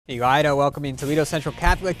Elida welcoming Toledo Central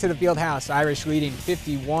Catholic to the field house. Irish leading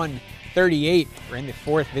 51-38. We're in the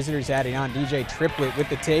fourth. Visitors adding on DJ Triplett with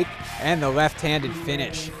the take and the left-handed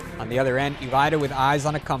finish. On the other end, Elida with eyes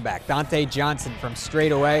on a comeback. Dante Johnson from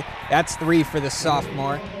straight away. That's three for the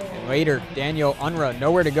sophomore. And later, Daniel Unruh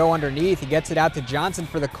nowhere to go underneath. He gets it out to Johnson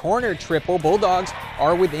for the corner triple. Bulldogs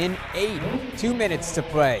are within 8. 2 minutes to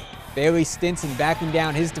play. Bailey Stinson backing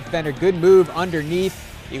down his defender. Good move underneath.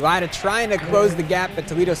 Elida trying to close the gap, but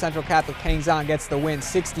Toledo Central Catholic hangs on, gets the win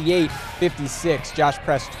 68-56. Josh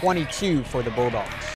Press 22 for the Bulldogs.